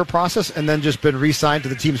the waiver process and then just been re-signed to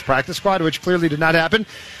the team's practice squad, which clearly did not happen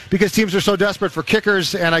because teams are so desperate for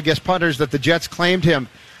kickers and I guess punters that the Jets claimed him.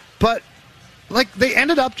 But, they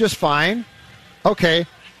ended up just fine. Okay.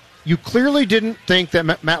 You clearly didn't think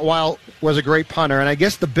that Matt Weil was a great punter, and I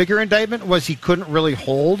guess the bigger indictment was he couldn't really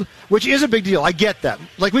hold, which is a big deal. I get that.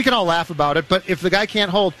 We can all laugh about it, but if the guy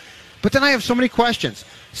can't hold... But then I have so many questions.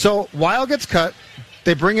 So Weil gets cut.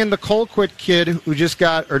 They bring in the Colquitt kid who just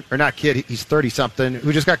got, or not kid, he's 30-something,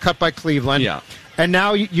 who just got cut by Cleveland. Yeah. And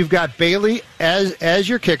now you've got Bailey as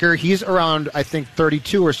your kicker. He's around, I think,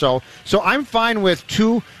 32 or so. So I'm fine with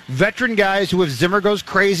two veteran guys who, if Zimmer goes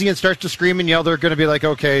crazy and starts to scream and yell, they're going to be like,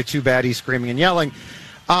 okay, too bad he's screaming and yelling.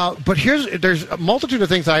 But there's a multitude of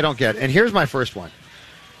things I don't get. And here's my first one.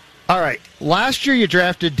 All right. Last year you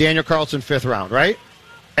drafted Daniel Carlson 5th round, right?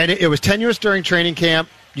 And it was tenuous during training camp.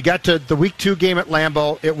 You got to the Week 2 game at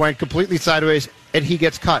Lambeau. It went completely sideways, and he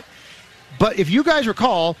gets cut. But if you guys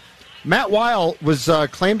recall, Matt Weil was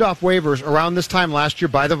claimed off waivers around this time last year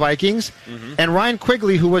by the Vikings, and Ryan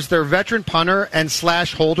Quigley, who was their veteran punter and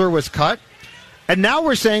 / holder, was cut. And now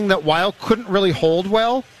we're saying that Weil couldn't really hold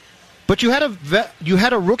well, but you had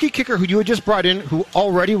a rookie kicker who you had just brought in who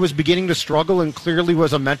already was beginning to struggle and clearly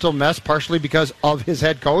was a mental mess, partially because of his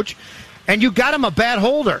head coach. And you got him a bad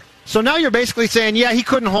holder. So now you're basically saying, yeah, he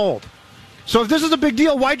couldn't hold. So if this is a big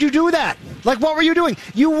deal, why'd you do that? What were you doing?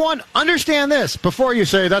 You won. Understand this before you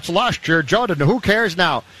say, that's last year, Jordan, who cares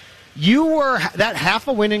now? You were that half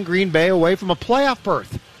a win in Green Bay away from a playoff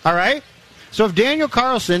berth, all right? So if Daniel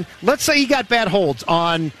Carlson, let's say he got bad holds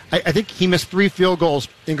on, I think he missed 3 field goals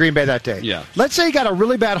in Green Bay that day. Yeah. Let's say he got a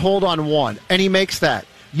really bad hold on one, and he makes that.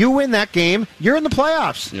 You win that game, you're in the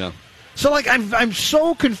playoffs. Yeah. So, I'm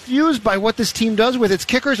so confused by what this team does with its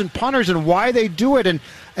kickers and punters and why they do it.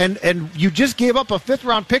 And you just gave up a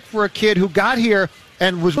 5th-round pick for a kid who got here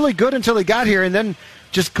and was really good until he got here, and then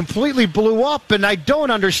just completely blew up, and I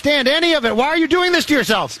don't understand any of it. Why are you doing this to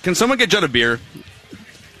yourself? Can someone get Judd a beer?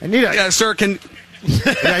 I need it. Yeah, sir, can...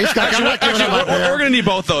 Yeah, he's got, we're going to need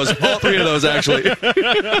both those. All three of those, actually.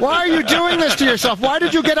 Why are you doing this to yourself? Why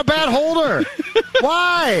did you get a bad holder?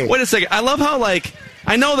 Why? Wait a second. I love how,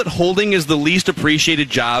 I know that holding is the least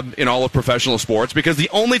appreciated job in all of professional sports because the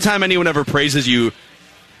only time anyone ever praises you,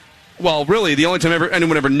 well, really, the only time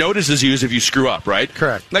anyone ever notices you is if you screw up, right?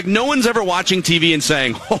 Correct. Like, no one's ever watching TV and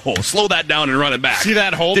saying, oh, slow that down and run it back. See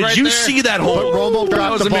that hold Did right you there? see that hold? But Romo dropped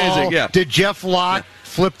that was the amazing, ball. yeah. Did Jeff Locke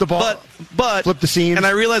flip the ball? But flip the seams? And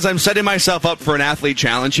I realize I'm setting myself up for an athlete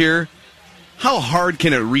challenge here. How hard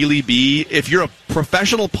can it really be if you're a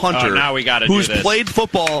professional punter now we gotta who's do this. played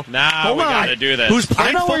football? Now we got to do this. Who's played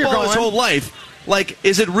I know where you're football his going. whole life? Like,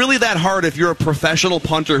 is it really that hard if you're a professional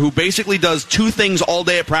punter who basically does two things all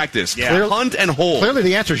day at practice? Yeah. Punt and hold. Clearly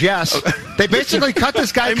the answer is yes. They basically cut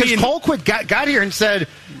this guy because Colquitt got here and said,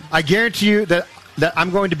 I guarantee you that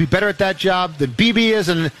I'm going to be better at that job than BB is,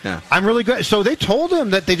 and I'm really good. So they told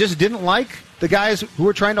him that they just didn't like the guys who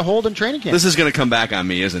were trying to hold in training camp. This is going to come back on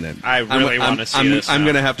me, isn't it? I really want to see this. I'm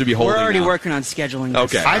going to have to be holding. We're already now. working on scheduling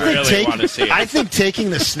this. Okay. I think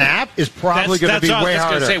taking the snap is probably going to be way harder. That's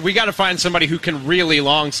what I was going to say. We got to find somebody who can really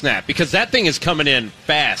long snap because that thing is coming in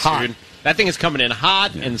fast, hot. dude. That thing is coming in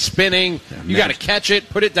hot and spinning. You got to catch it,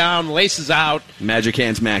 put it down, laces out. Magic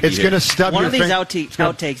hands, Mackey. It's going to stub One your of these finger.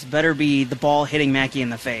 outtakes better be the ball hitting Mackey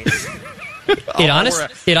in the face. It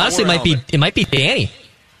honestly might be Danny.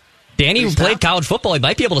 Danny who played college football, he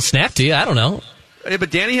might be able to snap to you. I don't know. Yeah, but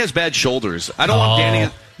Danny has bad shoulders. I don't want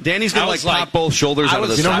Danny. Danny's going to pop both shoulders out of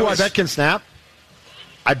the You know who I side. bet can snap?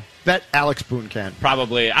 I bet Alex Boone can.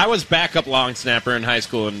 Probably. I was backup long snapper in high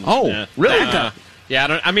school. And, really?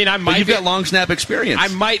 Yeah, I might. You've got long snap experience. I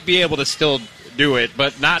might be able to still do it,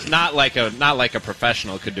 but not like a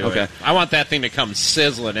professional could do it. I want that thing to come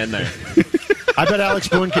sizzling in there. I bet Alex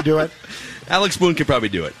Boone could do it. Alex Boone could probably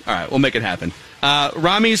do it. All right, we'll make it happen.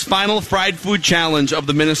 Rami's final fried food challenge of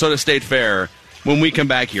the Minnesota State Fair when we come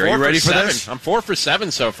back here. Are you ready for this? I'm 4 for 7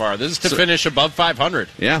 so far. This is to finish above 500.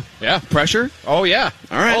 Yeah. Yeah. Pressure? Oh, yeah.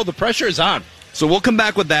 All right. Oh, the pressure is on. So we'll come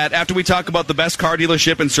back with that after we talk about the best car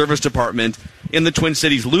dealership and service department in the Twin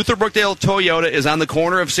Cities. Luther Brookdale Toyota is on the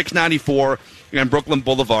corner of 694 and Brooklyn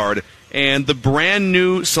Boulevard, and the brand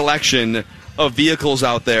new selection of vehicles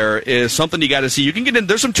out there is something you got to see. You can get in.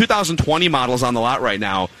 There's some 2020 models on the lot right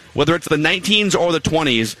now, whether it's the 19s or the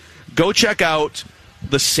 20s. Go check out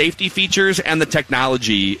the safety features and the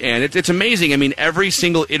technology, and it's amazing. I mean, every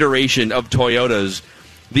single iteration of Toyotas,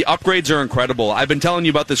 the upgrades are incredible. I've been telling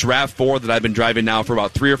you about this RAV4 that I've been driving now for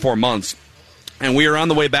about 3 or 4 months, and we are on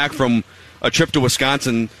the way back from a trip to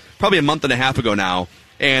Wisconsin probably a month and a half ago now,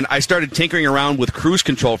 and I started tinkering around with cruise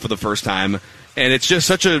control for the first time, and it's just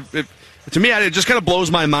such a... To me, it just kind of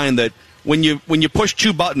blows my mind that when you push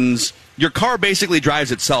 2 buttons, your car basically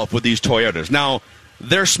drives itself with these Toyotas. Now,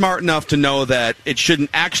 they're smart enough to know that it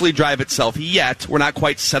shouldn't actually drive itself yet. We're not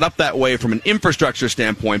quite set up that way from an infrastructure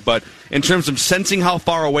standpoint, but in terms of sensing how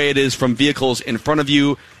far away it is from vehicles in front of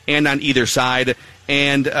you and on either side,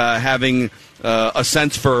 and having a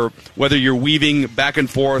sense for whether you're weaving back and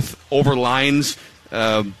forth over lines,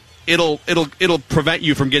 it'll prevent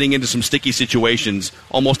you from getting into some sticky situations,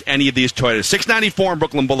 almost any of these Toyotas. 694 on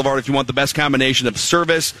Brooklyn Boulevard if you want the best combination of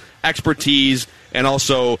service, expertise, and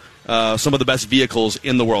also some of the best vehicles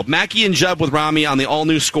in the world. Mackey and Judd with Rami on the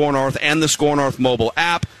all-new Score North and the Score North mobile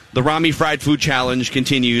app. The Rami Fried Food Challenge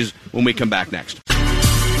continues when we come back next.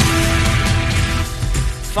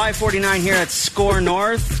 5:49 here at Score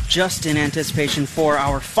North, just in anticipation for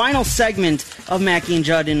our final segment of Mackey and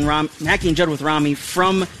Judd with Rami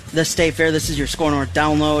from the State Fair. This is your Score North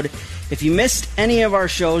download. If you missed any of our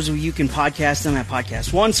shows, you can podcast them at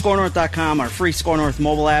Podcast One, ScoreNorth.com, our free Score North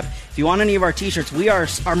mobile app. If you want any of our t-shirts,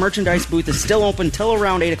 our merchandise booth is still open till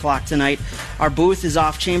around 8 o'clock tonight. Our booth is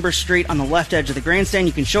off Chambers Street on the left edge of the grandstand.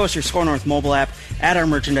 You can show us your Score North mobile app at our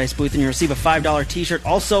merchandise booth, and you'll receive a $5 t-shirt.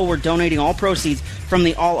 Also, we're donating all proceeds from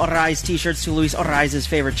the All Arise t-shirts to Luis Ariza's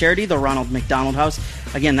favorite charity, the Ronald McDonald House.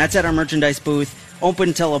 Again, that's at our merchandise booth, open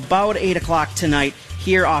until about 8 o'clock tonight,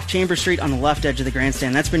 here off Chambers Street on the left edge of the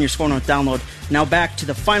grandstand. That's been your Score North download. Now back to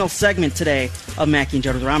the final segment today of Mackey and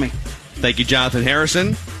Judd with Rami. Thank you, Jonathan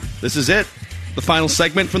Harrison. This is it. The final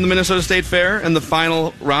segment from the Minnesota State Fair and the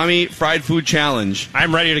final Rami Fried Food Challenge.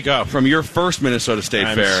 I'm ready to go. From your first Minnesota State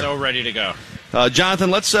Fair. I'm so ready to go. Jonathan,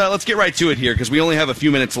 let's get right to it here because we only have a few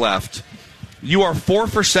minutes left. You are 4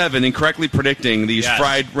 for 7 in correctly predicting these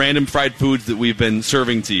random fried foods that we've been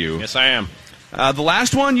serving to you. Yes, I am. The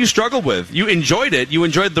last one you struggled with. You enjoyed it. You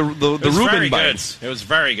enjoyed the Reuben bites. It was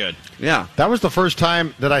very good. Yeah. That was the first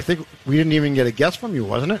time that I think we didn't even get a guess from you,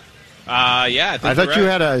 wasn't it? Yeah, I thought you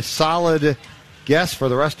had a solid guess for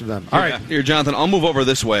the rest of them. All right. Here, Jonathan, I'll move over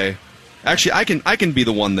this way. Actually, I can be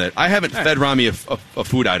the one that... I haven't fed Rami a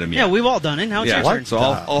food item yet. Yeah, we've all done it. Now it's your turn. So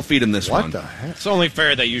I'll feed him this one. What the heck? It's only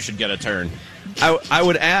fair that you should get a turn. I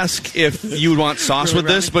would ask if you would want sauce with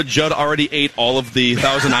this, but Judd already ate all of the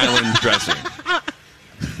Thousand Island dressing.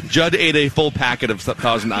 Judd ate a full packet of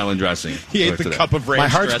Thousand Island dressing. He ate the cup of ranch My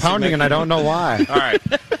heart's dressing pounding, and I don't know why. All right.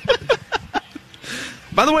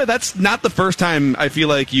 By the way, that's not the first time I feel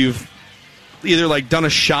like you've either done a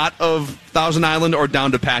shot of Thousand Island or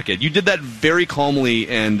down to packet. You did that very calmly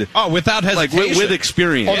and without hesitation, with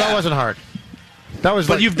experience. Oh, that wasn't hard. That was.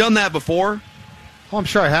 But you've done that before. Oh, I'm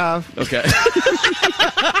sure I have. Okay.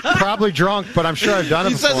 Probably drunk, but I'm sure I've done it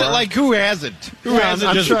He before. says it like who hasn't? Who hasn't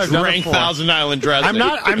I'm just sure I've done it drank before. Thousand Island dressing?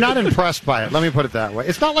 I'm not impressed by it. Let me put it that way.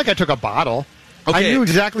 It's not like I took a bottle. I knew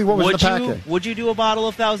exactly what was in the packet. Would you do a bottle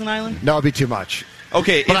of Thousand Island? No, it'd be too much.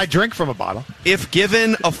 Okay, but I drink from a bottle. If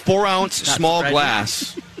given a 4-ounce small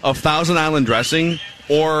glass of Thousand Island dressing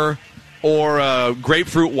or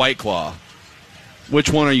grapefruit White Claw, which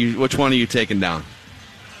one are you taking down?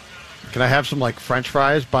 Can I have some French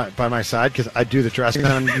fries by my side? Because I do the dressing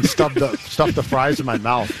and stuff the fries in my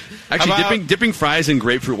mouth. Actually, dipping fries in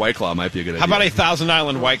grapefruit White Claw might be a good idea. How about a Thousand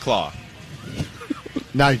Island White Claw?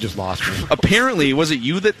 Now you just lost me. Apparently, was it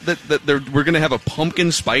you that we're going to have a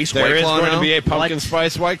pumpkin spice White Claw There is going now? to be a pumpkin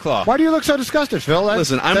spice White Claw. Why do you look so disgusted, Phil?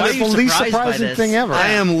 Listen, that's the least surprising thing ever. I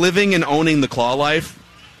am living and owning the claw life.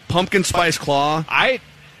 Pumpkin spice claw.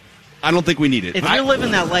 I don't think we need it. If you're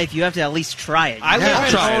living that life, you have to at least try it.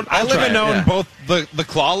 I live and own both the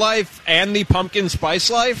claw life and the pumpkin spice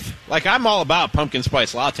life. I'm all about pumpkin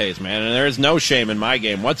spice lattes, man, and there is no shame in my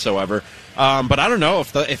game whatsoever. But I don't know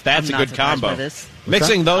if that's a good combo.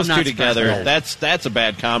 Mixing those two together, that's a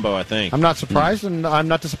bad combo, I think. I'm not surprised, and I'm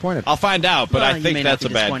not disappointed. I'll find out, but I think that's a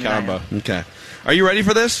bad combo. Okay. Are you ready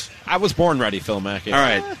for this? I was born ready, Phil Mackey. All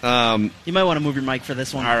right. You might want to move your mic for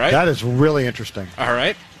this one. All right. That is really interesting. All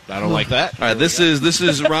right. I don't like that. All right. This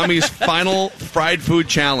is Rami's final fried food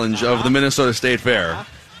challenge of the Minnesota State Fair.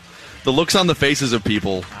 The looks on the faces of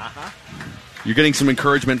people. You're getting some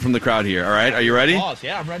encouragement from the crowd here. All right. Are you ready?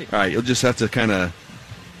 Yeah, I'm ready. All right. You'll just have to kind of.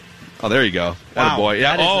 Oh, there you go. Wow. Boy.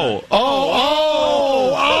 Yeah.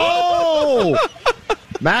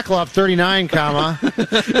 Macklop, 39,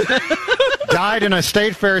 died in a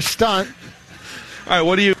State Fair stunt. All right,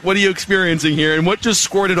 what are you experiencing here, and what just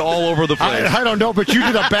squirted all over the place? I don't know, but you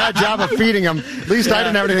did a bad job of feeding him. At least I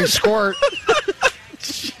didn't have anything squirt.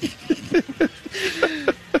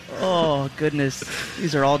 Oh goodness,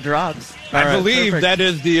 these are all drops. I believe that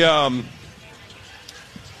is the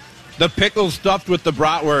pickle stuffed with the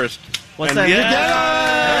bratwurst. What's that?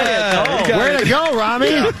 Yeah. Way to go, Rami.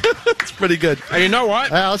 It's pretty good. And you know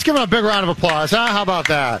what? Let's give him a big round of applause. Huh? How about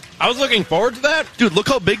that? I was looking forward to that. Dude, look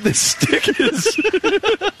how big this stick is.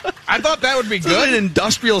 I thought that would be It's good. an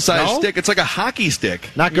industrial-sized stick. It's like a hockey stick.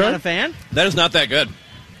 Not You're good? not a fan? That is not that good.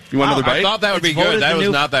 You want another bite? I thought that would be good. That was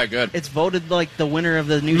not that good. It's voted the winner of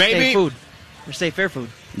the new state food. Or State Fair food.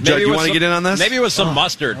 Judd, do you want to get in on this? Maybe with some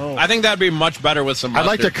mustard. I think that would be much better with some mustard.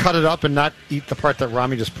 I'd like to cut it up and not eat the part that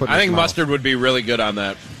Rami just put in I his think mouth. mustard would be really good on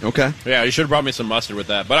that. Okay. Yeah, you should have brought me some mustard with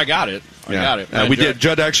that. But I got it. I got it. We did.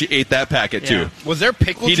 Judd actually ate that packet, too. Was there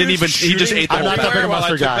pickle He didn't juice even. He just ate the I'm whole not that big packet. a while I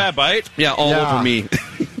mustard took guy. that bite? Yeah, all over me.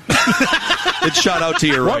 It shot out to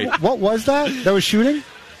your right. What was that? That was shooting?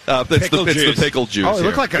 It's the pickle juice. Oh, it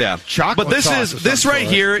looked here. like a chocolate But sauce or this some right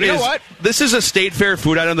sort. here You know is what? This is a State Fair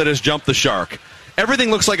food item that has jumped the shark.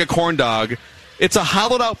 Everything looks like a corn dog. It's a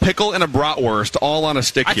hollowed out pickle and a bratwurst all on a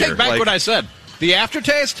stick I here. take back what I said. The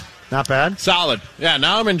aftertaste, Not bad. solid. Yeah,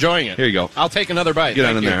 now I'm enjoying it. Here you go. I'll take another bite. Get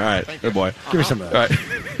on Thank in you. there. All right. Good boy. Give me some of All that. right.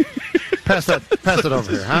 Pass it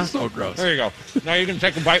over here, huh? So gross. There you go. Now you can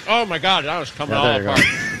take a bite. Oh, my God. That was coming Yeah, all there you go. apart.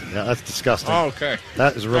 Yeah, that's disgusting. Oh, okay.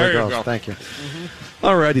 That is really There you gross. go. Thank you.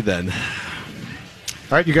 All righty then.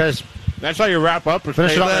 All right, you guys. That's how you wrap up.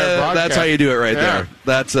 Finish it up there, broadcast. That's how you do it right Yeah.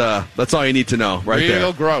 there. That's all you need to know right Real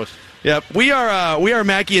there. gross. Yep, we are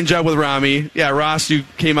Mackie and Judd with Rami. Yeah, Ross, you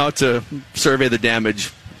came out to survey the damage.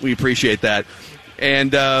 We appreciate that. And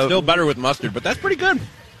Still better with mustard, but that's pretty good.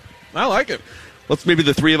 I like it. let's maybe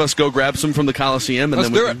the three of us go grab some from the Coliseum, and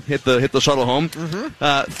Let's then we do can hit the shuttle home.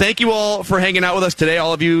 Mm-hmm. Thank you all for hanging out with us today,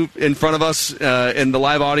 all of you in front of us in the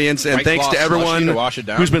live audience, and White thanks Claw to everyone to wash it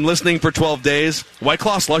down. who's been listening for 12 days. White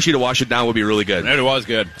Claw slushy to wash it down would be really good. It was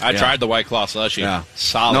good. I Yeah. tried the White Claw slushy. Yeah,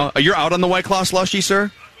 Solid. No, you're out on the White Claw slushy,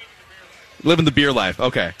 sir. Living the beer life.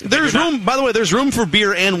 Okay. There's room, by the way, there's room for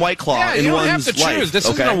beer and White Claw in you don't one's have to life. choose. This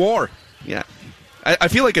isn't a war. Yeah. I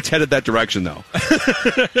feel like it's headed that direction, though.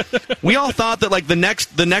 We all thought that like the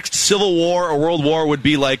next Civil War or World War would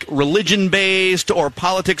be like religion-based or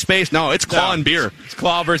politics-based. No, it's claw and beer. It's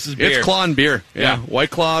claw versus beer. It's claw and beer. Yeah.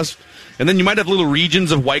 White Claws. And then you might have little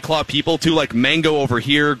regions of White Claw people, too, like mango over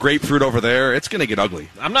here, grapefruit over there. It's going to get ugly.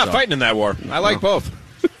 I'm not fighting in that war. I like both.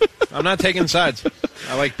 I'm not taking sides.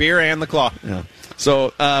 I like beer and the claw. Yeah.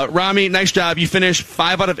 So, Rami, nice job. You finished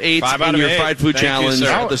 5 out of 8 in your fried food challenge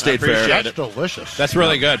at the State Fair. That's delicious. That's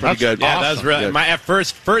really good. Pretty good. Yeah, Awesome. that was really Good. my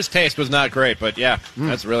first taste was not great, but yeah,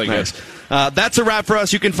 that's really Nice. good. That's a wrap for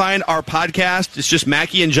us. You can find our podcast. It's just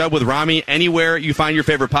Mackie and Judd with Rami anywhere you find your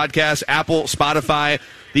favorite podcast. Apple, Spotify.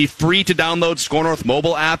 The free-to-download Score North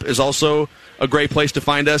mobile app is also a great place to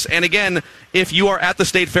find us. And again, if you are at the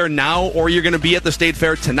State Fair now or you're going to be at the State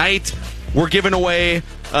Fair tonight, we're giving away,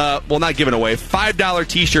 not giving away, $5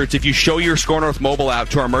 T-shirts if you show your Score North mobile app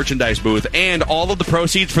to our merchandise booth. And all of the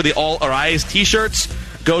proceeds for the All Arise T-shirts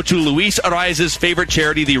go to Luis Ariza's favorite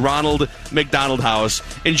charity, the Ronald McDonald House.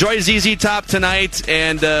 Enjoy ZZ Top tonight,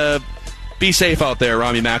 and be safe out there,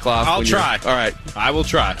 Rami Makloff. I'll try. All right. I will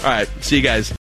try. All right. See you guys.